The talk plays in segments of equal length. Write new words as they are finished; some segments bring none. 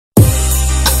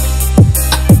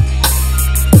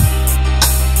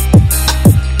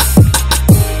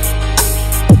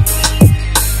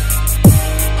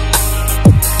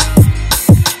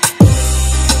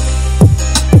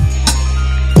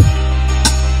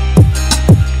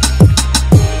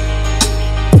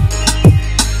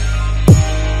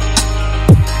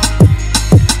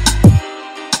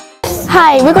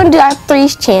We're going to do our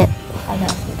threes chant.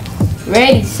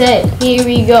 Ready, set, here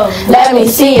we go. Let me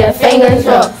see your fingers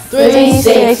roll. 3,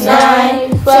 6,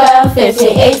 9, 12,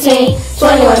 15, 18,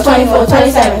 21, 24,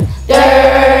 27,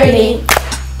 30.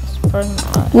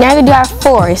 Now we're going to do our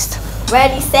fours.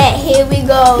 Ready, set, here we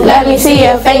go. Let me see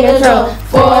your fingers roll.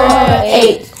 4,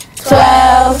 8,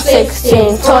 12,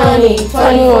 16, 20,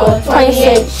 21,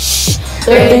 26,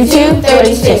 32,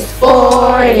 36,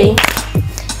 40.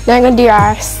 Now we're going to do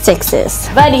our sixes.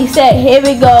 Ready, set, here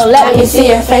we go. Let me see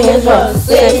your fingers roll.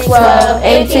 6, 12,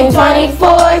 18,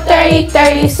 24, 30,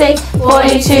 36,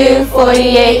 42,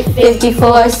 48,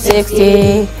 54,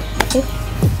 60.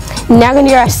 Now we're going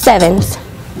to do our sevens.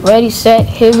 Ready, set,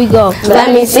 here we go.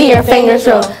 Let me see your fingers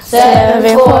roll.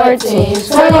 7, 14,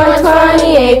 21,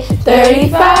 28,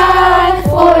 35,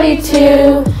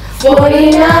 42,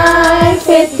 49,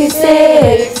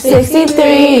 56,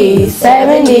 63,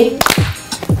 70.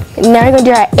 Now we're going to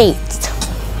do our eights.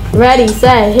 Ready,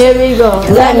 set, here we go.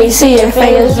 Let me see your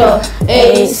fingers roll.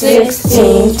 8,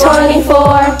 16,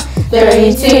 24,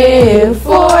 32,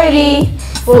 40,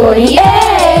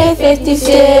 48,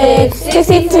 56,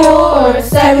 64,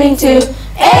 72,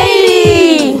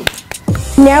 80.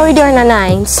 Now we're doing our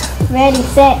nines. Ready,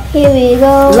 set, here we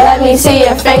go. Let me see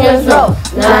your fingers roll.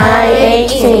 9,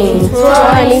 18,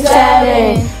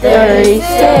 27,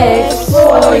 36,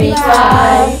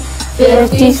 45,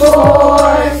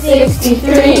 54,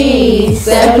 63,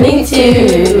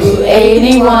 72,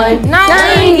 81,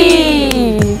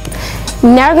 90.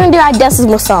 Now we're going to do our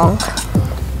decimal song.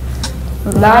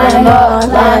 Line them up,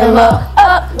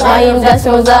 up, line them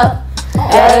decimals up.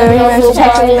 Everyone's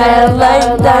checking that,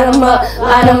 line them up,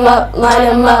 line them up, line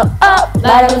them up, up,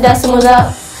 line them decimals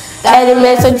up.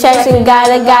 Elements of checking,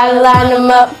 gotta line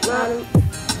them up.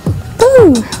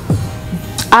 Boom.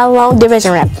 Our long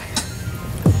division rep.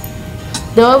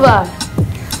 Divide,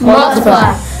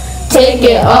 Multiply, take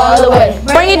it all the way.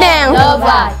 Bring it down.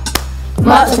 Divide,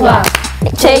 multiply,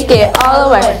 take it all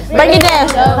the way. Bring it down.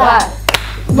 Divide,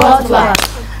 multiply,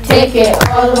 take it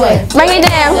all the way. Bring it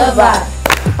down. Divide,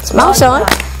 Small Sean.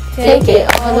 take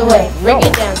it all the way. bring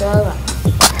it down, divide.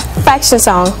 Fraction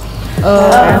song.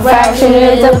 A fraction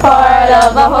is a part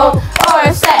of a whole or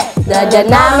a set. The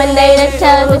denominator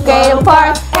tells the greater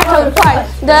part and total part.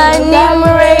 The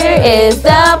numerator is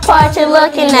the part you're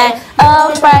looking at.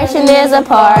 A fraction is a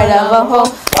part of a whole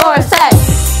or a set.